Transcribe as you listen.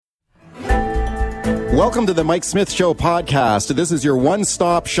Welcome to the Mike Smith Show podcast. This is your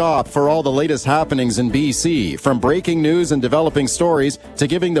one-stop shop for all the latest happenings in BC. From breaking news and developing stories to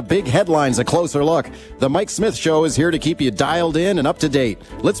giving the big headlines a closer look, the Mike Smith Show is here to keep you dialed in and up to date.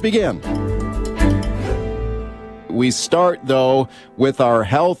 Let's begin. We start, though, with our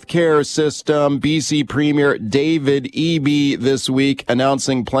healthcare system. BC Premier David Eby this week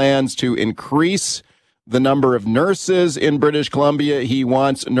announcing plans to increase the number of nurses in British Columbia. He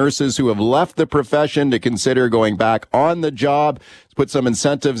wants nurses who have left the profession to consider going back on the job, put some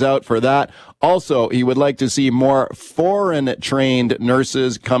incentives out for that. Also, he would like to see more foreign-trained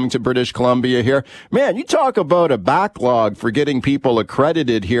nurses coming to British Columbia here. Man, you talk about a backlog for getting people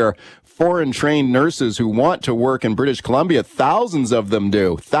accredited here. Foreign-trained nurses who want to work in British Columbia, thousands of them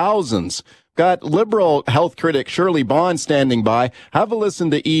do, thousands. Got Liberal health critic Shirley Bond standing by. Have a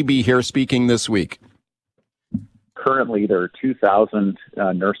listen to Eby here speaking this week. Currently, there are 2,000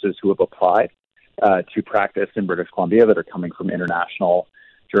 nurses who have applied to practice in British Columbia that are coming from international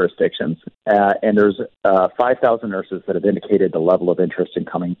jurisdictions. And there's 5,000 nurses that have indicated the level of interest in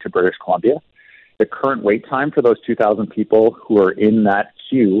coming to British Columbia. The current wait time for those 2,000 people who are in that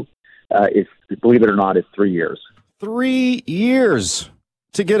queue is, believe it or not, is 3 years. 3 years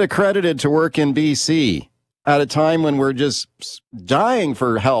to get accredited to work in BC at a time when we're just dying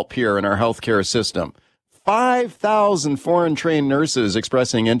for help here in our healthcare system. 5,000 foreign-trained nurses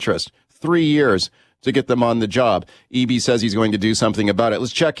expressing interest. 3 years to get them on the job. Eby says he's going to do something about it.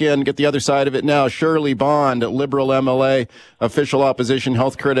 Let's check in, get the other side of it now. Shirley Bond, Liberal MLA, official opposition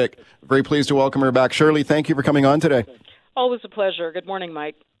health critic. Very pleased to welcome her back. Shirley, thank you for coming on today. Always a pleasure. Good morning,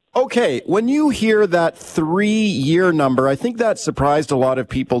 Mike. Okay, when you hear that 3-year number, I think that surprised a lot of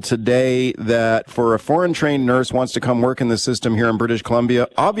people today that for a foreign-trained nurse wants to come work in the system here in British Columbia,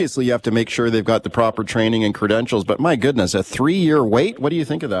 obviously you have to make sure they've got the proper training and credentials, but my goodness, a 3-year wait? What do you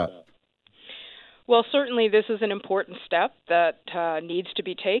think of that? Well, certainly this is an important step that needs to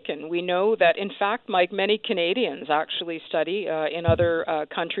be taken. We know that, in fact, Mike, many Canadians actually study in other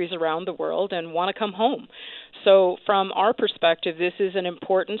countries around the world and want to come home. So from our perspective, this is an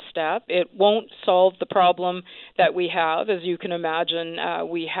important step. It won't solve the problem that we have. As you can imagine,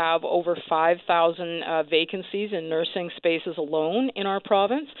 we have over 5,000 vacancies in nursing spaces alone in our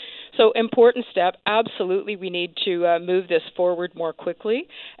province. So important step. Absolutely, we need to move this forward more quickly.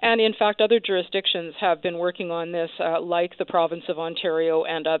 And in fact, other jurisdictions have been working on this, like the province of Ontario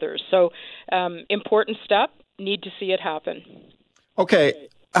and others. So important step, need to see it happen. Okay.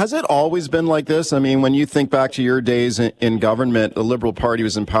 Has it always been like this? I mean, when you think back to your days in government, the Liberal Party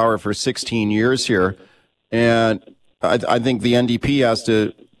was in power for 16 years here. And I think the NDP has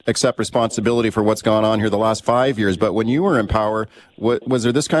to accept responsibility for what's gone on here the last 5 years. But when you were in power, was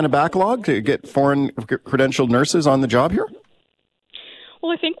there this kind of backlog to get foreign credentialed nurses on the job here?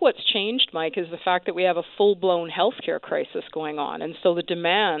 Well, I think what's changed, Mike, is the fact that we have a full-blown healthcare crisis going on. And so the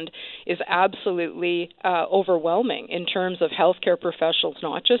demand is absolutely overwhelming in terms of healthcare professionals,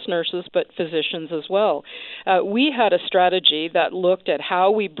 not just nurses, but physicians as well. We had a strategy that looked at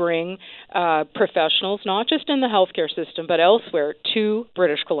how we bring professionals, not just in the healthcare system, but elsewhere, to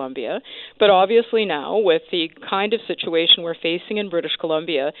British Columbia. But obviously now, with the kind of situation we're facing in British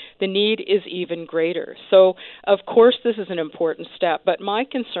Columbia, the need is even greater. So, of course, this is an important step. But my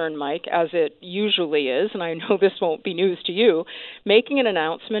concern, Mike, as it usually is, and I know this won't be news to you, making an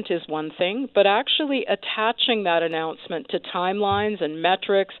announcement is one thing, but actually attaching that announcement to timelines and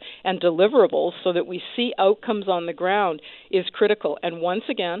metrics and deliverables so that we see outcomes on the ground is critical. And once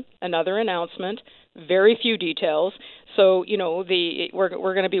again, another announcement, very few details. So, you know, we're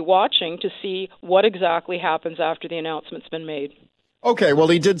going to be watching to see what exactly happens after the announcement's been made. Okay, well,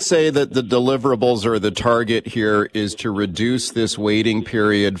 he did say that the deliverables or the target here is to reduce this waiting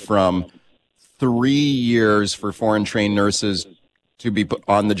period from 3 years for foreign-trained nurses to be put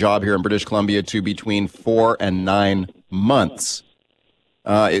on the job here in British Columbia to between 4 and 9 months.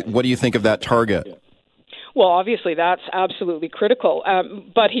 What do you think of that target? Well, obviously, that's absolutely critical.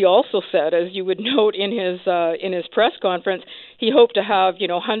 But he also said, as you would note in his press conference, he hoped to have,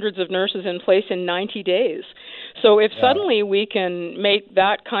 hundreds of nurses in place in 90 days. So if suddenly we can make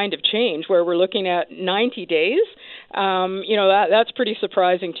that kind of change where we're looking at 90 days, that's pretty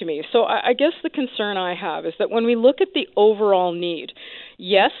surprising to me. So I guess the concern I have is that when we look at the overall need,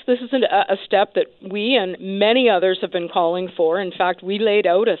 yes, this is a step that we and many others have been calling for. In fact, we laid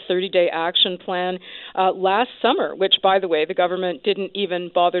out a 30-day action plan last summer, which, by the way, the government didn't even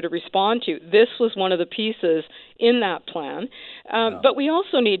bother to respond to. This was one of the pieces in that plan. But we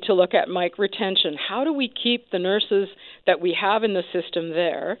also need to look at, Mike, retention. How do we keep the nurses that we have in the system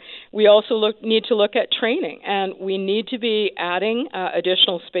there? We also need to look at training, and we need to be adding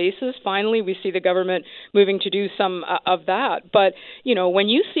additional spaces. Finally, we see the government moving to do some of that. But, when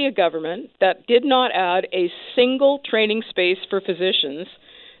you see a government that did not add a single training space for physicians,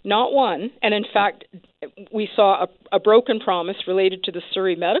 not one, and in fact, we saw a broken promise related to the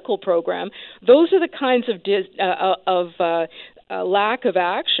Surrey Medical Program. Those are the kinds of lack of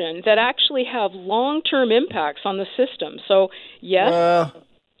action that actually have long-term impacts on the system. So, yes.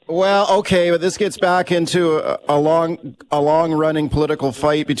 Well, okay, but this gets back into a long-running political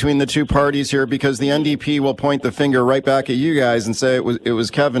fight between the two parties here, because the NDP will point the finger right back at you guys and say it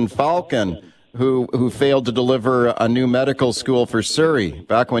was Kevin Falcon who failed to deliver a new medical school for Surrey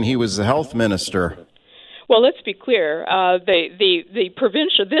back when he was the health minister. Well, let's be clear. The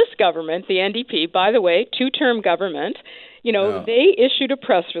provincial, this government, the NDP, by the way, two-term government, they issued a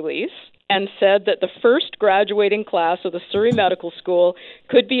press release and said that the first graduating class of the Surrey Medical School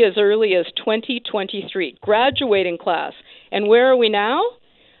could be as early as 2023. Graduating class. And where are we now?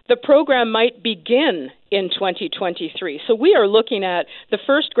 The program might begin in 2023. So we are looking at the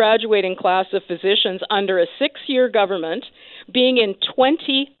first graduating class of physicians under a 6-year government being in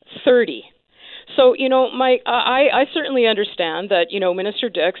 2030. So, Mike, I certainly understand that, Minister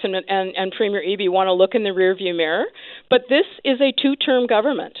Dix and Premier Eby want to look in the rearview mirror, but this is a two-term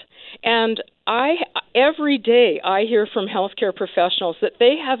government. And every day I hear from healthcare professionals that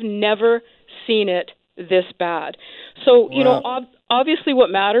they have never seen it this bad. So, obviously what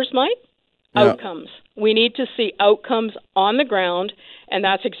matters, Mike? Outcomes. We need to see outcomes on the ground, and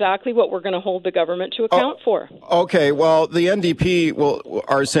that's exactly what we're going to hold the government to account for. Okay, well, the NDP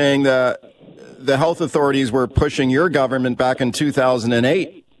are saying that the health authorities were pushing your government back in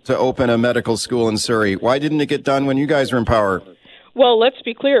 2008 to open a medical school in Surrey. Why didn't it get done when you guys were in power? Well, let's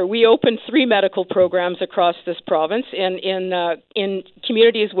be clear. We opened 3 medical programs across this province in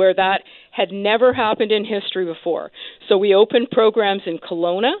communities where that had never happened in history before. So we opened programs in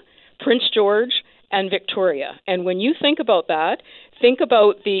Kelowna, Prince George, and Victoria. And when you think about that, think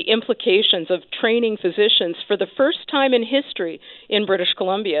about the implications of training physicians for the first time in history in British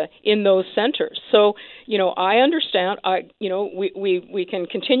Columbia in those centers. So, I understand, we can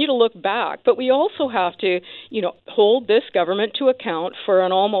continue to look back, but we also have to, hold this government to account for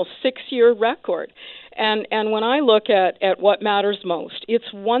an almost 6-year record. And when I look at what matters most,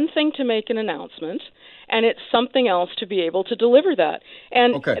 it's one thing to make an announcement, and it's something else to be able to deliver that.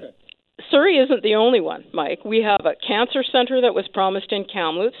 And okay. Surrey isn't the only one, Mike. We have a cancer center that was promised in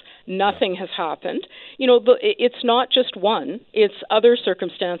Kamloops. Nothing has happened. It's not just one. It's other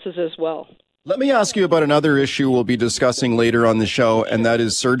circumstances as well. Let me ask you about another issue we'll be discussing later on the show, and that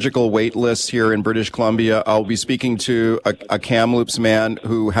is surgical wait lists here in British Columbia. I'll be speaking to a Kamloops man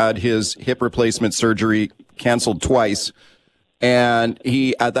who had his hip replacement surgery canceled twice. And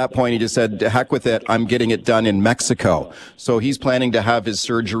at that point, he just said, to heck with it, I'm getting it done in Mexico. So he's planning to have his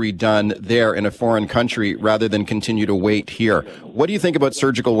surgery done there in a foreign country rather than continue to wait here. What do you think about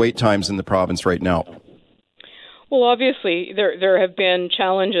surgical wait times in the province right now? Well, obviously, there have been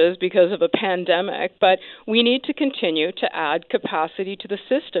challenges because of a pandemic, but we need to continue to add capacity to the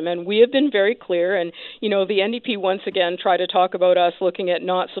system. And we have been very clear. And, the NDP once again try to talk about us looking at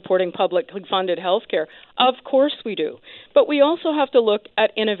not supporting publicly funded health care. Of course we do. But we also have to look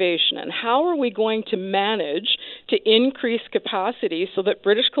at innovation and how are we going to manage to increase capacity so that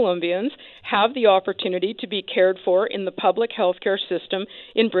British Columbians have the opportunity to be cared for in the public healthcare system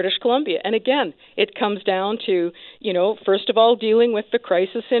in British Columbia. And again, it comes down to, first of all, dealing with the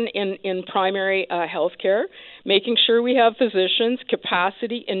crisis in primary healthcare, making sure we have physicians,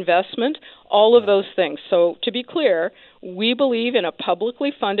 capacity, investment, all of those things. So to be clear, we believe in a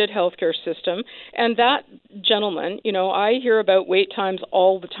publicly funded healthcare system. And that, gentlemen, I hear about wait times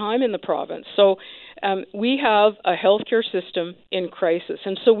all the time in the province. So we have a healthcare system in crisis.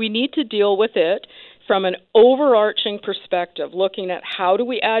 And so we need to deal with it from an overarching perspective, looking at how do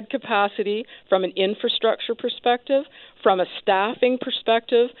we add capacity from an infrastructure perspective, from a staffing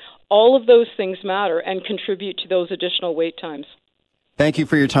perspective. All of those things matter and contribute to those additional wait times. Thank you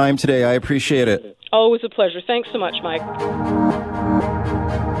for your time today. I appreciate it. Always a pleasure. Thanks so much, Mike.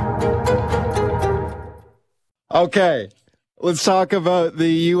 Okay. Let's talk about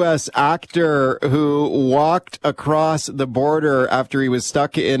the U.S. actor who walked across the border after he was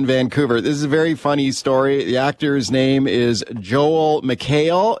stuck in Vancouver. This is a very funny story. The actor's name is Joel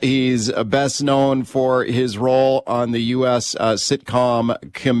McHale. He's best known for his role on the U.S.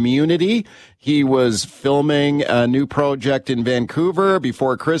 Sitcom Community. He was filming a new project in Vancouver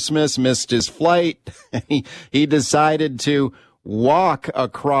before Christmas, missed his flight. He decided to walk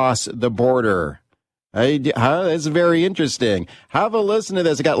across the border. That's very interesting. Have a listen to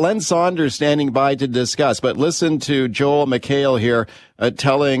this. I got Len Saunders standing by to discuss, but listen to Joel McHale here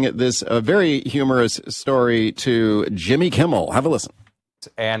telling this very humorous story to Jimmy Kimmel. Have a listen.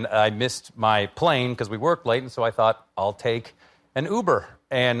 And I missed my plane because we worked late, and so I thought I'll take an Uber.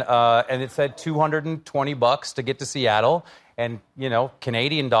 And it said $220 to get to Seattle, and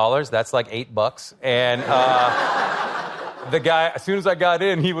Canadian dollars, that's like $8. And the guy, as soon as I got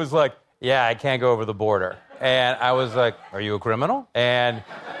in, he was like, "Yeah, I can't go over the border." And I was like, "Are you a criminal?" And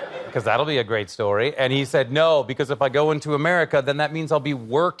because that'll be a great story. And he said, "No, because if I go into America, then that means I'll be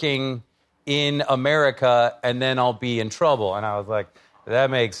working in America, and then I'll be in trouble." And I was like,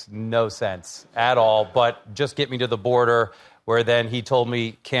 that makes no sense at all. But just get me to the border, where then he told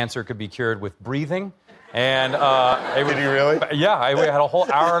me cancer could be cured with breathing. And did he really? Yeah, we had a whole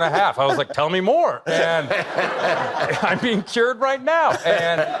hour and a half. I was like, "Tell me more." And I'm being cured right now.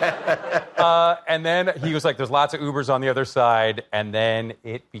 And then he was like, "There's lots of Ubers on the other side." And then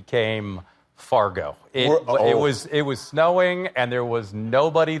it became Fargo. It was snowing, and there was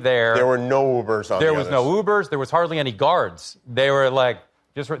nobody there. There were no Ubers on There was no Ubers. There was hardly any guards. They were like,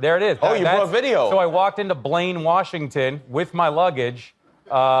 there it is. Oh, you brought video. So I walked into Blaine, Washington with my luggage.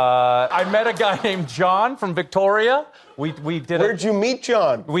 I met a guy named John from Victoria. Where'd you meet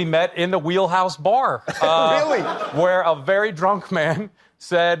John? We met in the Wheelhouse Bar. Really? Where a very drunk man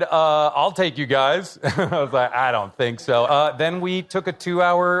said, "I'll take you guys." I was like, "I don't think so." Then we took a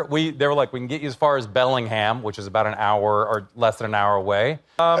 2-hour. They were like, "We can get you as far as Bellingham," which is about an hour or less than an hour away.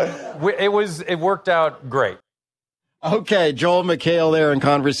 It worked out great. Okay, Joel McHale there in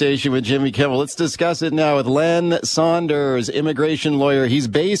conversation with Jimmy Kimmel. Let's discuss it now with Len Saunders, immigration lawyer. He's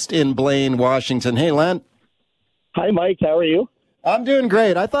based in Blaine, Washington. Hey, Len. Hi, Mike. How are you? I'm doing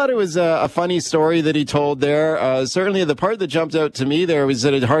great. I thought it was a funny story that he told there. Certainly the part that jumped out to me there was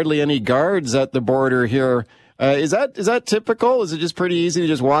that it hardly any guards at the border here. Is that typical? Is it just pretty easy to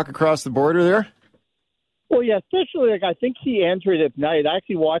just walk across the border there? Well, yeah, especially I think he entered at night. I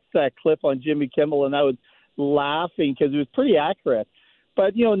actually watched that clip on Jimmy Kimmel, and I was laughing because it was pretty accurate.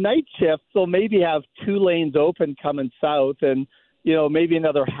 But, night shifts, they'll maybe have 2 lanes open coming south and, maybe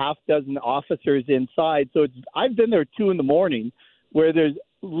another half dozen officers inside. So I've been there 2 a.m. where there's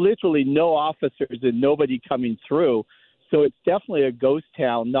literally no officers and nobody coming through. So it's definitely a ghost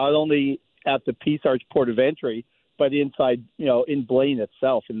town, not only at the Peace Arch Port of Entry, but inside, in Blaine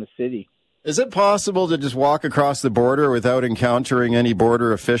itself, in the city. Is it possible to just walk across the border without encountering any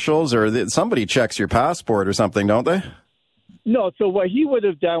border officials, or somebody checks your passport or something, don't they? No, so what he would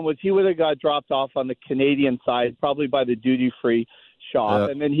have done was he would have got dropped off on the Canadian side, probably by the duty-free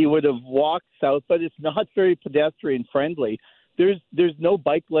shop, and then he would have walked south, but it's not very pedestrian-friendly. There's no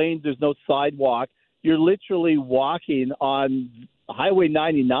bike lanes, there's no sidewalk. You're literally walking on Highway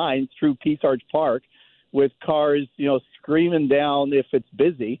 99 through Peace Arch Park with cars, screaming down if it's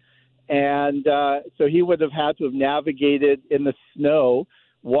busy. And so he would have had to have navigated in the snow,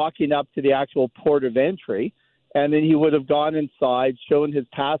 walking up to the actual port of entry. And then he would have gone inside, shown his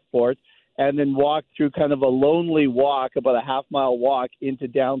passport, and then walked through kind of a lonely walk, about a half-mile walk into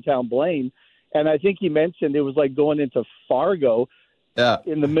downtown Blaine. And I think he mentioned it was like going into Fargo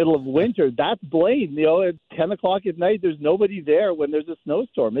in the middle of winter. That's Blaine. At 10 o'clock at night, there's nobody there when there's a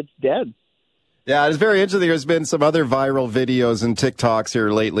snowstorm. It's dead. Yeah, it's very interesting. There's been some other viral videos and TikToks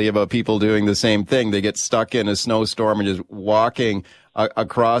here lately about people doing the same thing. They get stuck in a snowstorm and just walking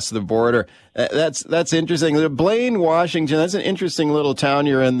across the border. That's interesting. Blaine, Washington, that's an interesting little town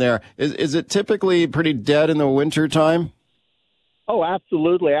you're in there. Is it typically pretty dead in the winter time? Oh,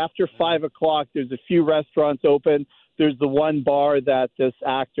 absolutely. After 5 o'clock, there's a few restaurants open. There's the one bar that this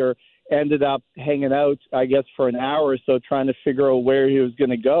actor ended up hanging out, I guess, for an hour or so trying to figure out where he was going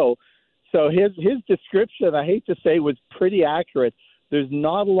to go. So his description, I hate to say, was pretty accurate. There's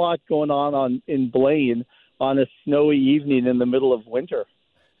not a lot going on in Blaine on a snowy evening in the middle of winter.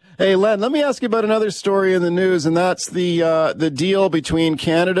 Hey, Len, let me ask you about another story in the news, and that's the deal between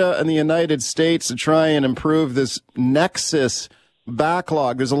Canada and the United States to try and improve this Nexus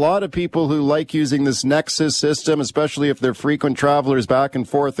backlog. There's a lot of people who like using this Nexus system, especially if they're frequent travelers back and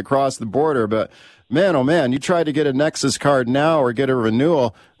forth across the border. But man, oh man, you try to get a Nexus card now or get a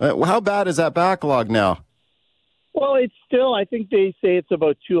renewal. How bad is that backlog now? Well, it's still, I think they say it's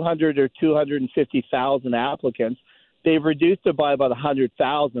about 200 or 250,000 applicants. They've reduced it by about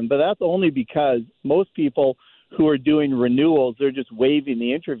 100,000, but that's only because most people who are doing renewals, they're just waiving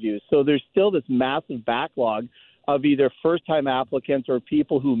the interviews. So there's still this massive backlog of either first-time applicants or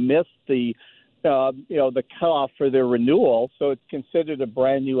people who missed the cutoff for their renewal. So it's considered a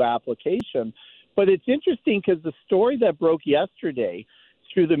brand new application. But it's interesting because the story that broke yesterday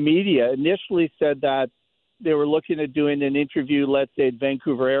through the media initially said that they were looking at doing an interview, let's say, at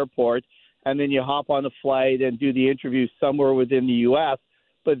Vancouver Airport, and then you hop on a flight and do the interview somewhere within the U.S.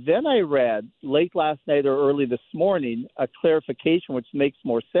 But then I read late last night or early this morning a clarification which makes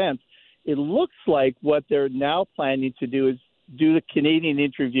more sense. It looks like what they're now planning to do is do the Canadian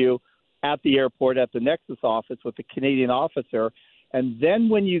interview at the airport at the Nexus office with the Canadian officer. And then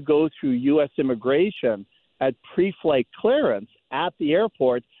when you go through U.S. immigration at pre-flight clearance at the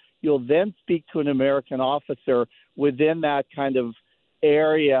airport, you'll then speak to an American officer within that kind of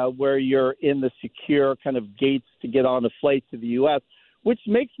area where you're in the secure kind of gates to get on a flight to the U.S., which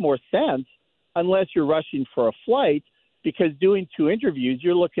makes more sense unless you're rushing for a flight, because doing two interviews,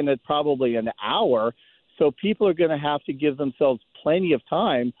 you're looking at probably an hour. So people are going to have to give themselves plenty of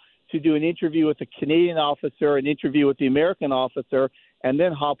time to do an interview with the Canadian officer, an interview with the American officer, and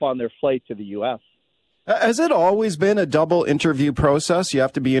then hop on their flight to the U.S. Has it always been a double interview process? You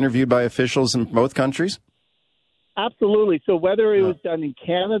have to be interviewed by officials in both countries? Absolutely. So whether it was done in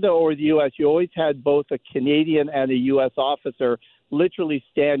Canada or the U.S., you always had both a Canadian and a U.S. officer literally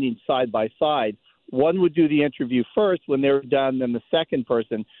standing side by side. One would do the interview first. When they were done, then the second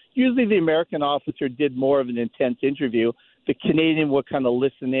person. Usually the American officer did more of an intense interview. The Canadian would kind of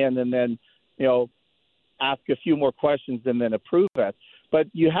listen in and then, ask a few more questions and then approve it. But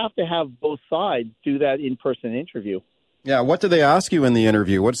you have to have both sides do that in-person interview. Yeah, what do they ask you in the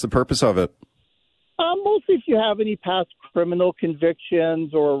interview? What's the purpose of it? Mostly if you have any past criminal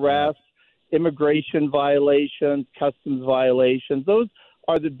convictions or arrests, immigration violations, customs violations. Those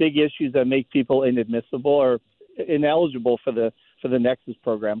are the big issues that make people inadmissible or ineligible for the Nexus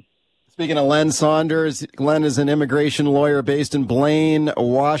program. Speaking of Len Saunders, Len is an immigration lawyer based in Blaine,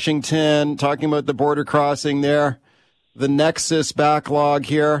 Washington, talking about the border crossing there, the Nexus backlog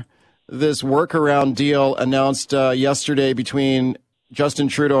here, this workaround deal announced yesterday between Justin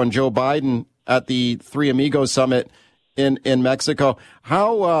Trudeau and Joe Biden at the Three Amigos Summit in Mexico.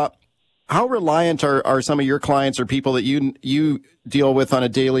 How reliant are some of your clients or people that you deal with on a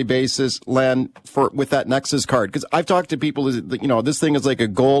daily basis, Len, with that Nexus card? Because I've talked to people, this thing is like a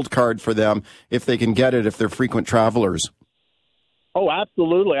gold card for them if they can get it, if they're frequent travelers. Oh,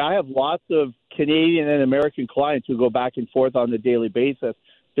 absolutely. I have lots of Canadian and American clients who go back and forth on a daily basis.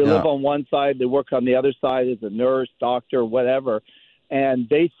 They live on one side, they work on the other side as a nurse, doctor, whatever. And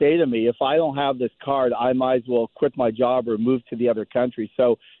they say to me, if I don't have this card, I might as well quit my job or move to the other country.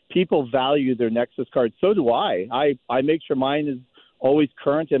 So people value their Nexus card. So do I. I make sure mine is always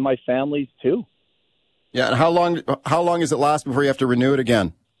current and my family's too. Yeah. And how long does it last before you have to renew it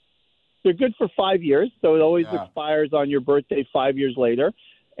again? They're good for 5 years. So it always expires on your birthday 5 years later.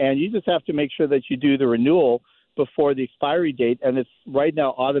 And you just have to make sure that you do the renewal before the expiry date. And it's right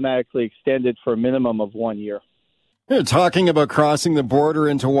now automatically extended for a minimum of 1 year. Talking about crossing the border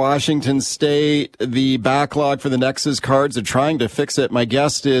into Washington State, the backlog for the Nexus cards are trying to fix it. My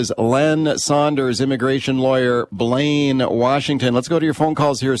guest is Len Saunders, immigration lawyer, Blaine, Washington. Let's go to your phone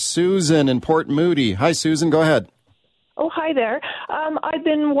calls here. Susan in Port Moody. Hi, Susan. Go ahead. Oh, hi there. I've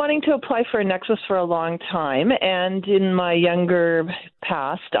been wanting to apply for a Nexus for a long time, and in my younger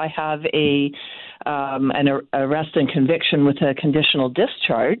past, I have an arrest and conviction with a conditional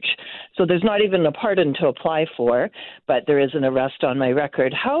discharge. So there's not even a pardon to apply for, but there is an arrest on my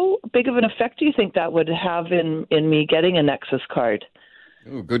record. How big of an effect do you think that would have in me getting a Nexus card?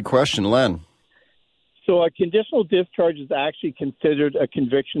 Ooh, good question, Len. So a conditional discharge is actually considered a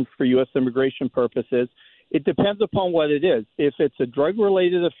conviction for U.S. immigration purposes. It depends upon what it is. If it's a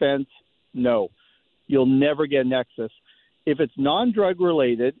drug-related offense, no, you'll never get Nexus. If it's non-drug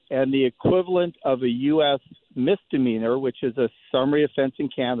related and the equivalent of a U.S. misdemeanor, which is a summary offense in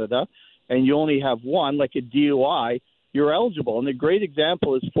Canada, and you only have one, like a DUI, you're eligible. And a great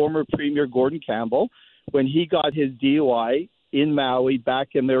example is former Premier Gordon Campbell. When he got his DUI in Maui back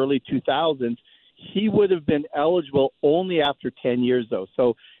in the early 2000s, he would have been eligible only after 10 years, though.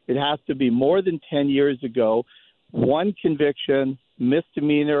 So it has to be more than 10 years ago, one conviction,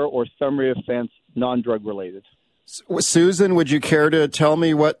 misdemeanor or summary offense, non-drug related. Susan, would you care to tell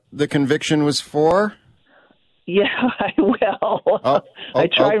me what the conviction was for? Yeah, I will. I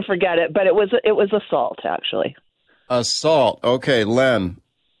try and forget it, but it was assault, actually. Assault. Okay, Len.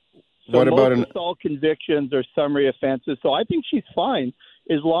 So what about assault convictions or summary offenses? So I think she's fine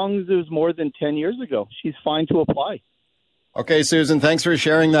as long as it was more than 10 years ago. She's fine to apply. Okay, Susan, thanks for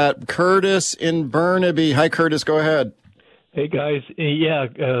sharing that. Curtis in Burnaby. Hi, Curtis. Go ahead. Hey guys, yeah,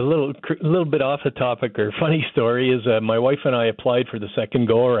 a little bit off the topic or funny story is my wife and I applied for the second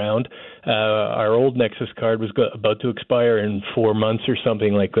go around. Our old Nexus card was about to expire in 4 months or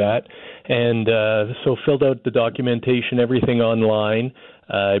something like that, and so filled out the documentation, everything online.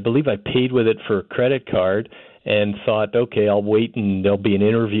 I believe I paid with it for a credit card. And thought, okay, I'll wait and there'll be an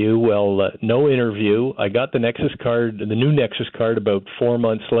interview. Well, no interview. I got the Nexus card, the new Nexus card, about 4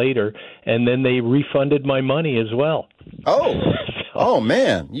 months later, and then they refunded my money as well. Oh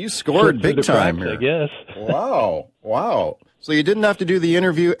man, you scored big time here. I guess. Wow. So you didn't have to do the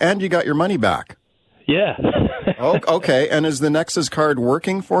interview, and you got your money back. Yeah. Okay, and is the Nexus card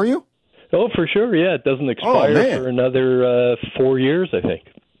working for you? Oh, for sure. Yeah, it doesn't expire for another 4 years, I think.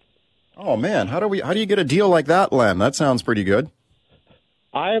 Oh man, how do you get a deal like that, Len? That sounds pretty good.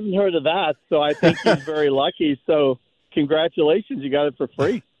 I haven't heard of that, so I think he's very lucky. So congratulations, you got it for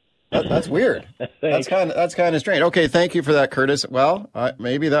free. That's weird. That's kind of strange. Okay, thank you for that, Curtis. Well,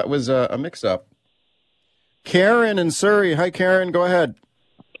 maybe that was a mix-up. Karen in Surrey. Hi, Karen. Go ahead.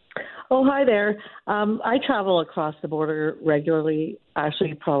 Oh, hi there. I travel across the border regularly,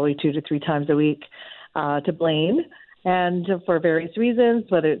 actually probably 2 to 3 times a week to Blaine. And for various reasons,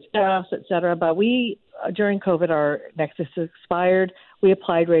 whether it's staffs, et cetera. But we, during COVID, our Nexus expired. We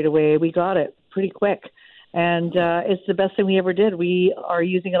applied right away. We got it pretty quick. And it's the best thing we ever did. We are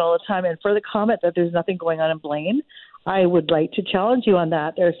using it all the time. And for the comment that there's nothing going on in Blaine, I would like to challenge you on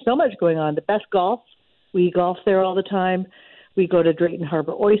that. There's so much going on. The best golf. We golf there all the time. We go to Drayton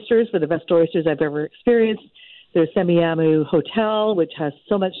Harbor Oysters for the best oysters I've ever experienced. There's Semiahmoo Hotel, which has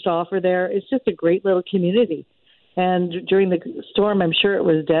so much to offer there. It's just a great little community. And during the storm, I'm sure it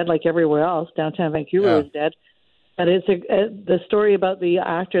was dead like everywhere else. Downtown Vancouver was dead. But it's the story about the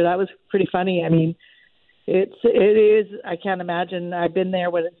actor, that was pretty funny. I mean, it is, I can't imagine. I've been there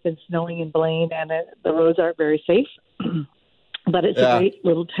when it's been snowing in Blaine, and the roads aren't very safe. But it's a great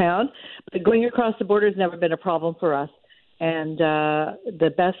little town. But going across the border has never been a problem for us. And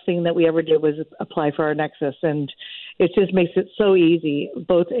the best thing that we ever did was apply for our Nexus. And it just makes it so easy,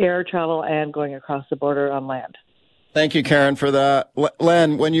 both air travel and going across the border on land. Thank you, Karen, for that.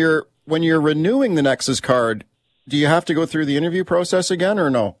 Len, when you're renewing the Nexus card, do you have to go through the interview process again or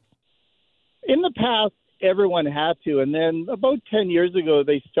no? In the past, everyone had to. And then about 10 years ago,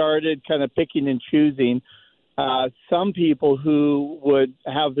 they started kind of picking and choosing some people who would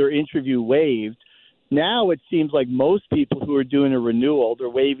have their interview waived. Now it seems like most people who are doing a renewal, they're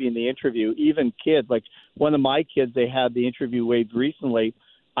waiving the interview, even kids. Like one of my kids, they had the interview waived recently.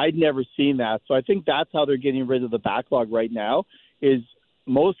 I'd never seen that. So I think that's how they're getting rid of the backlog right now is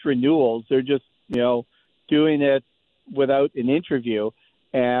most renewals, they're just, doing it without an interview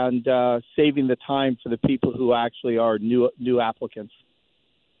and saving the time for the people who actually are new applicants.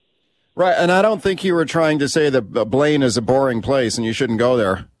 Right, and I don't think you were trying to say that Blaine is a boring place and you shouldn't go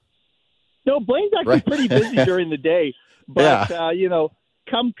there. No, Blaine's actually pretty busy during the day. But,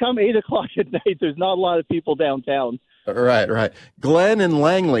 come 8 o'clock at night, there's not a lot of people downtown. Right. Glenn in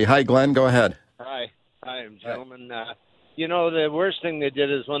Langley. Hi, Glenn. Go ahead. Hi, gentlemen. The worst thing they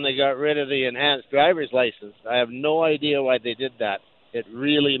did is when they got rid of the enhanced driver's license. I have no idea why they did that. It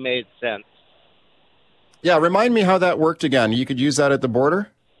really made sense. Yeah, remind me how that worked again. You could use that at the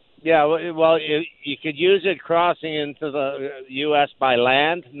border? Yeah, well, you could use it crossing into the U.S. by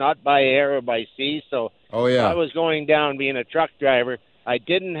land, not by air or by sea. So if I was going down being a truck driver, I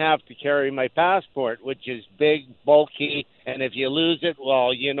didn't have to carry my passport, which is big, bulky, and if you lose it,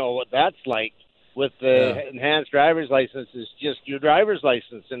 well, you know what that's like. With the enhanced driver's license, it's just your driver's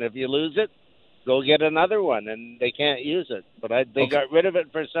license, and if you lose it, go get another one, and they can't use it. But they got rid of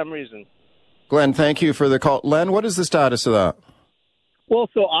it for some reason. Glenn, thank you for the call. Len, what is the status of that? Well,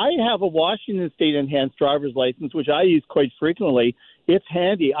 so I have a Washington State enhanced driver's license, which I use quite frequently. It's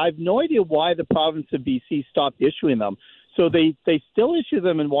handy. I have no idea why the province of BC stopped issuing them. So they still issue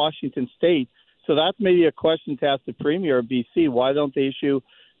them in Washington State. So that's maybe a question to ask the Premier of BC. Why don't they issue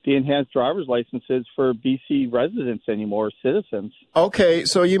the enhanced driver's licenses for BC residents anymore, citizens? Okay,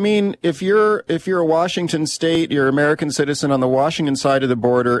 so you mean if you're a Washington State, you're an American citizen on the Washington side of the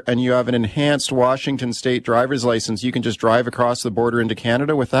border, and you have an enhanced Washington State driver's license, you can just drive across the border into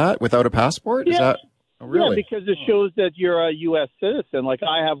Canada with that, without a passport? Yeah. Is that really? Yeah, because it shows that you're a U.S. citizen. Like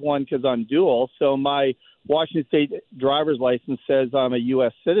I have one because I'm dual, so my Washington State driver's license says I'm a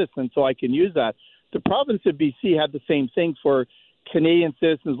U.S. citizen, so I can use that. The province of BC had the same thing for Canadian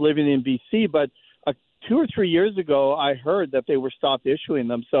citizens living in BC, but 2 or 3 years ago, I heard that they were stopped issuing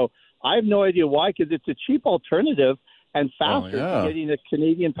them. So I have no idea why, because it's a cheap alternative and faster to getting a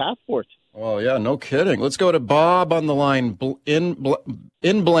Canadian passport. Oh, yeah, no kidding. Let's go to Bob on the line in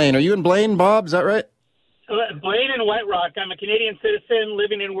Blaine. Are you in Blaine, Bob? Is that right? Blaine in White Rock. I'm a Canadian citizen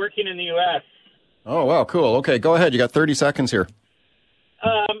living and working in the U.S. Oh, wow, cool. Okay, go ahead. You got 30 seconds here.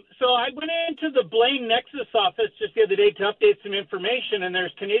 So I went into the Blaine Nexus office just the other day to update some information, and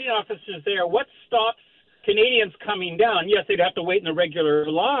there's Canadian officers there. What stops Canadians coming down? Yes, they'd have to wait in the regular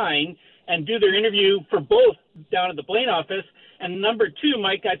line and do their interview for both down at the Blaine office. And number two,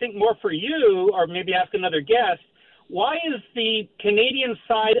 Mike, I think more for you, or maybe ask another guest, why is the Canadian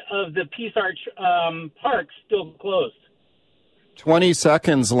side of the Peace Arch Park still closed? 20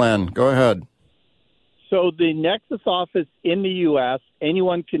 seconds, Len. Go ahead. So the Nexus office in the U.S.,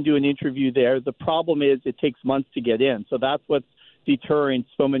 anyone can do an interview there. The problem is it takes months to get in. So that's what's deterring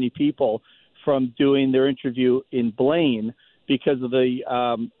so many people from doing their interview in Blaine because of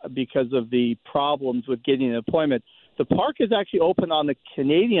the problems with getting an appointment. The park is actually open on the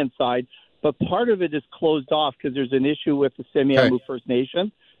Canadian side, but part of it is closed off because there's an issue with the Semiahmoo First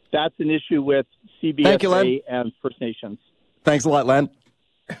Nation. That's an issue with CBFA and First Nations. Thanks a lot, Len.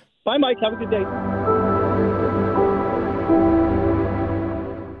 Bye, Mike. Have a good day.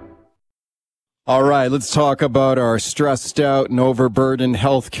 All right, let's talk about our stressed out and overburdened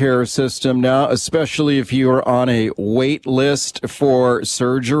healthcare system now, especially if you are on a wait list for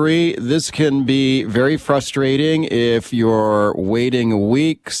surgery. This can be very frustrating if you're waiting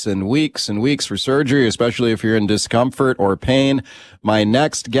weeks and weeks and weeks for surgery, especially if you're in discomfort or pain. My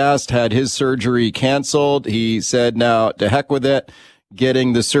next guest had his surgery canceled. He said, now, to heck with it,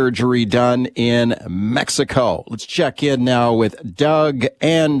 getting the surgery done in Mexico. Let's check in now with Doug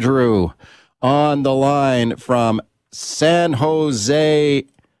Andrew on the line from San Jose,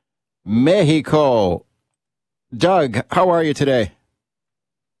 Mexico. Doug, how are you today?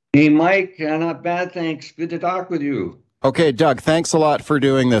 Hey, Mike, not bad, thanks. Good to talk with you. Okay, Doug, thanks a lot for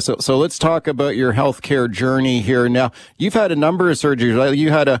doing this. So let's talk about your healthcare journey here. Now, you've had a number of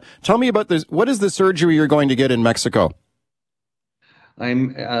surgeries. Tell me about this. What is the surgery you're going to get in Mexico?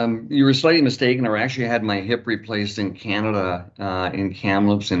 You were slightly mistaken. I actually had my hip replaced in Canada in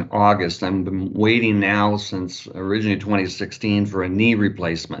Kamloops in August. I've been waiting now since originally 2016 for a knee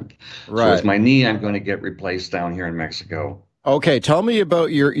replacement. Right. So it's my knee I'm going to get replaced down here in Mexico. Okay, tell me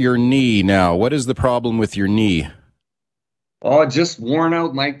about your knee now. What is the problem with your knee? Oh, just worn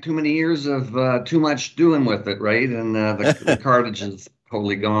out, Mike. Too many years of too much doing with it, right? And the cartilage is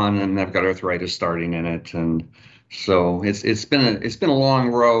totally gone, and I've got arthritis starting in it, and so it's been a long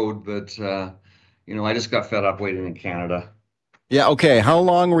road, but I just got fed up waiting in Canada. Yeah. Okay. How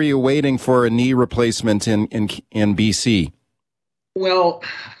long were you waiting for a knee replacement in BC? Well,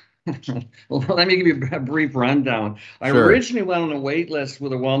 let me give you a brief rundown. I originally went on a wait list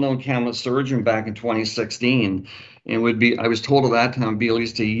with a well-known Kamloops surgeon back in 2016, and I was told at that time it'd be at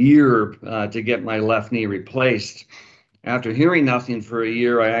least a year to get my left knee replaced. After hearing nothing for a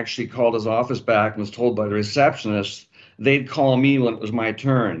year, I actually called his office back and was told by the receptionist they'd call me when it was my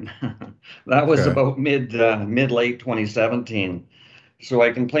turn. That was about mid-late 2017. So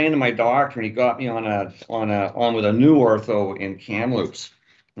I complained to my doctor, and he got me on with a new ortho in Kamloops,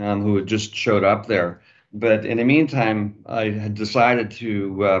 who had just showed up there. But in the meantime, I had decided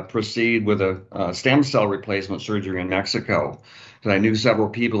to proceed with a stem cell replacement surgery in Mexico, because I knew several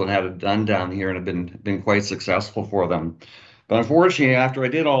people that had it done down here and had been quite successful for them. But unfortunately, after I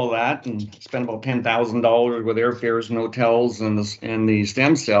did all that and spent about $10,000 with airfares and hotels and the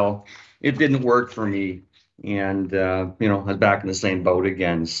stem cell, it didn't work for me. And, I was back in the same boat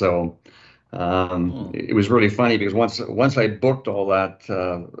again. So it was really funny because once I booked all that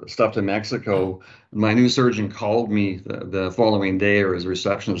stuff to Mexico, my new surgeon called me the following day, or his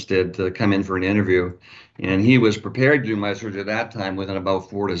receptionist did, to come in for an interview. And he was prepared to do my surgery at that time within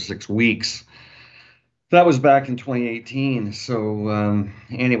about 4 to 6 weeks. That was back in 2018. So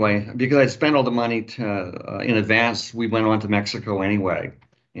anyway, because I'd spent all the money in advance, we went on to Mexico anyway,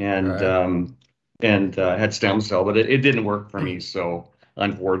 and had stem cell, but it didn't work for me. So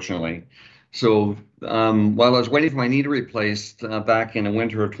unfortunately. So while I was waiting for my knee to replace back in the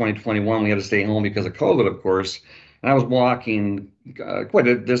winter of 2021, we had to stay home because of COVID, of course. And I was walking quite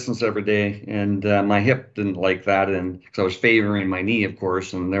a distance every day, and my hip didn't like that, and because I was favoring my knee, of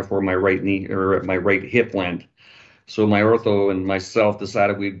course, and therefore my right knee or my right hip went. So my ortho and myself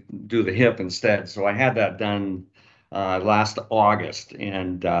decided we'd do the hip instead. So I had that done last August,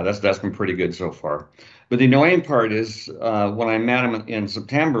 and that's been pretty good so far. But the annoying part is when I met him in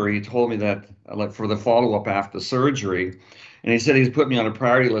September, he told me that for the follow-up after the surgery, and he said he's put me on a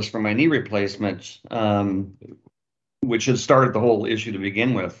priority list for my knee replacement, which had started the whole issue to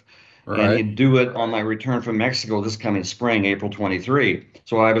begin with. Right. And he'd do it on my return from Mexico this coming spring, April 23.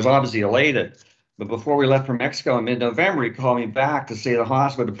 So I was obviously elated. But before we left for Mexico in mid-November, he called me back to say the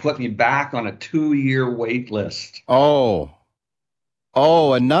hospital to put me back on a 2-year wait list. Oh,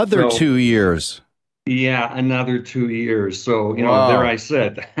 another 2 years. Yeah, another 2 years. So, there I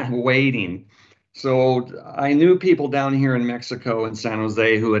sit, waiting. So I knew people down here in Mexico and San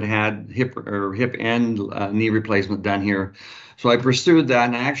Jose who had hip and knee replacement done here. So I pursued that,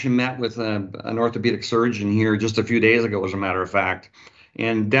 and I actually met with an orthopedic surgeon here just a few days ago, as a matter of fact.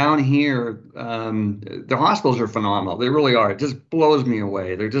 And down here, the hospitals are phenomenal. They really are. It just blows me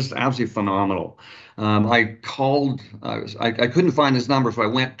away. They're just absolutely phenomenal. I called, I couldn't find his number, so I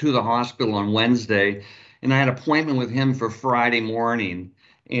went to the hospital on Wednesday, and I had an appointment with him for Friday morning.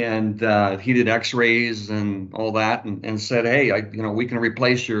 And he did X-rays and all that, and said, "Hey, we can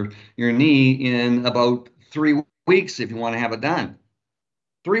replace your knee in about 3 weeks if you want to have it done."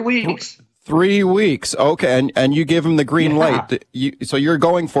 3 weeks. 3 weeks. Okay, and you give him the green light. So you're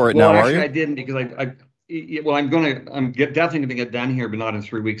going for it now, actually, are you? I didn't, because I'm definitely going to get done here, but not in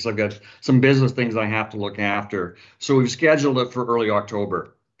 3 weeks. I've got some business things I have to look after. So we've scheduled it for early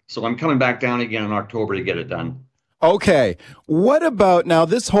October. So I'm coming back down again in October to get it done. Okay. What about now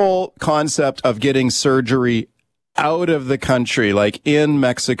this whole concept of getting surgery out of the country, like in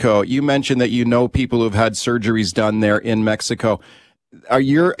Mexico? You mentioned that you know people who've had surgeries done there in Mexico.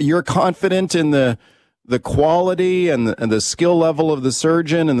 You're confident in the quality and the skill level of the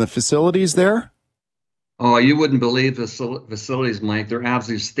surgeon and the facilities there? Oh, you wouldn't believe the facilities, Mike. They're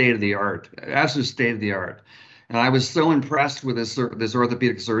absolutely state of the art. Absolute state of the art. And I was so impressed with this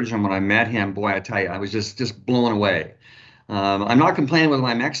orthopedic surgeon when I met him. Boy, I tell you, I was just blown away. I'm not complaining with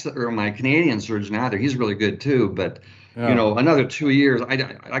my Canadian surgeon either. He's really good too. But another 2 years,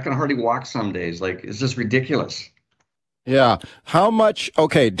 I can hardly walk some days. Like, it's just ridiculous. Yeah. How much?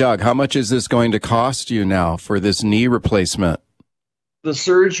 Okay, Doug, how much is this going to cost you now for this knee replacement? The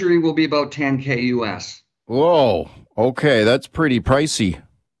surgery will be about $10,000 US. Whoa. Okay, that's pretty pricey.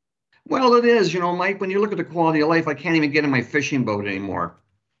 Well, it is. Mike, when you look at the quality of life, I can't even get in my fishing boat anymore.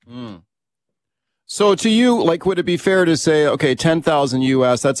 So to you, would it be fair to say, okay, 10,000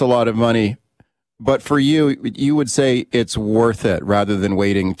 US, that's a lot of money, but for you, you would say it's worth it rather than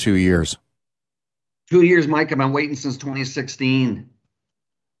waiting 2 years? 2 years, Mike. I've been waiting since 2016.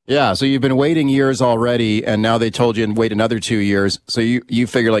 Yeah, so you've been waiting years already, and now they told you to wait another 2 years. So you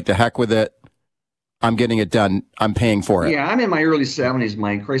figure, the heck with it. I'm getting it done. I'm paying for it. Yeah, I'm in my early 70s,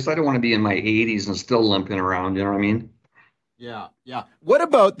 Mike. Christ, I don't want to be in my 80s and still limping around. You know what I mean? Yeah. What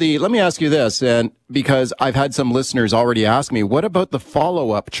about let me ask you this, and because I've had some listeners already ask me, what about the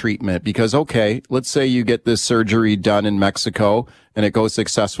follow-up treatment? Because, okay, let's say you get this surgery done in Mexico and it goes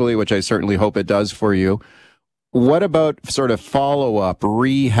successfully, which I certainly hope it does for you. What about sort of follow-up,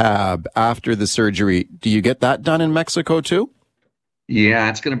 rehab after the surgery? Do you get that done in Mexico too? Yeah,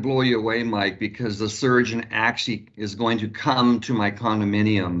 it's going to blow you away, Mike, because the surgeon actually is going to come to my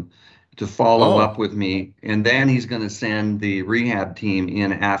condominium to follow up with me. And then he's going to send the rehab team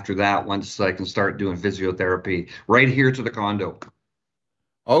in after that, once I can start doing physiotherapy right here to the condo.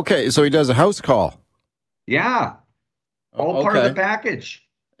 Okay, so he does a house call. Yeah, all part of the package.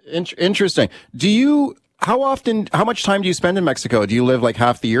 Interesting. How much time do you spend in Mexico? Do you live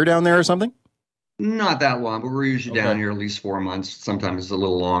half the year down there or something? Not that long, but we're usually down here at least 4 months. Sometimes it's a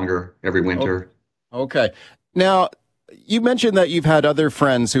little longer every winter. Okay. Now, you mentioned that you've had other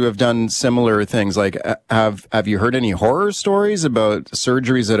friends who have done similar things. Have you heard any horror stories about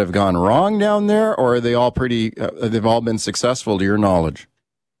surgeries that have gone wrong down there, or are they all they've all been successful to your knowledge?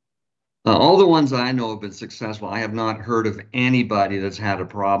 All the ones I know have been successful. I have not heard of anybody that's had a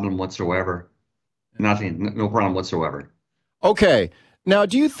problem whatsoever. Nothing, no problem whatsoever. Okay. Now,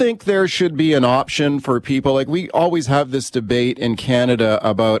 do you think there should be an option for people? We always have this debate in Canada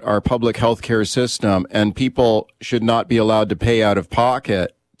about our public healthcare system, and people should not be allowed to pay out of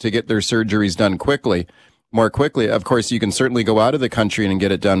pocket to get their surgeries done more quickly. Of course, you can certainly go out of the country and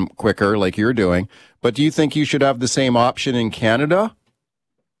get it done quicker like you're doing. But do you think you should have the same option in Canada?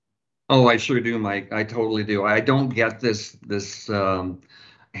 Oh, I sure do, Mike. I totally do. I don't get this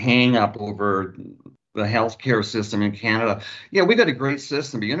hang up over the healthcare system in Canada. Yeah, we got a great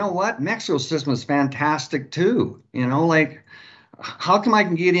system, but you know what? Mexico's system is fantastic too. How come I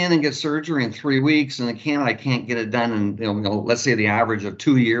can get in and get surgery in 3 weeks, and in Canada I can't get it done in, let's say the average of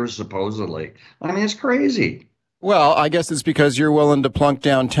 2 years supposedly? I mean, it's crazy. Well, I guess it's because you're willing to plunk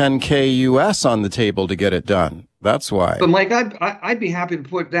down $10,000 US on the table to get it done. That's why. But Mike, I'd be happy to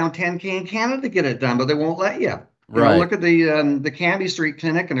put down $10,000 in Canada to get it done, but they won't let you. Right. Look at the Canby Street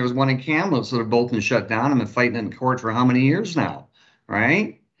Clinic, and there was one in Kamloops that have both been shut down and been fighting in court for how many years now,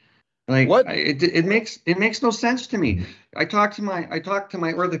 right? Like what? It makes no sense to me. I talked to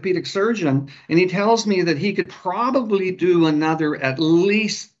my orthopedic surgeon, and he tells me that he could probably do another at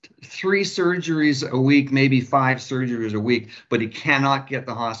least 3 surgeries a week, maybe 5 surgeries a week, but he cannot get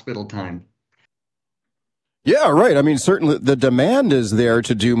the hospital time. Yeah, right. I mean, certainly the demand is there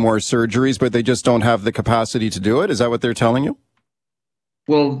to do more surgeries, but they just don't have the capacity to do it. Is that what they're telling you?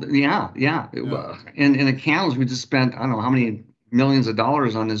 Well, yeah. In the Camels, we just spent, I don't know how many millions of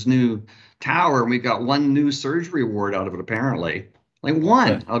dollars on this new tower, and we got 1 new surgery award out of it, apparently. Like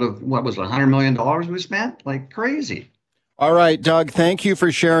one out of, what was it, $100 million we spent? Like crazy. All right, Doug, thank you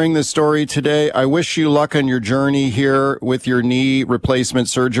for sharing this story today. I wish you luck on your journey here with your knee replacement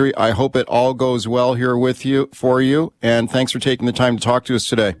surgery. I hope it all goes well here for you. And thanks for taking the time to talk to us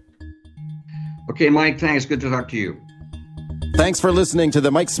today. Okay, Mike, thanks. Good to talk to you. Thanks for listening to the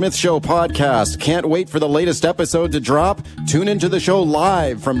Mike Smith Show podcast. Can't wait for the latest episode to drop? Tune into the show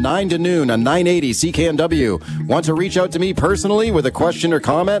live from 9 to noon on 980 CKNW. Want to reach out to me personally with a question or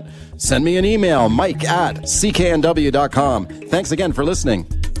comment? Send me an email, mike@cknw.com. Thanks again for listening.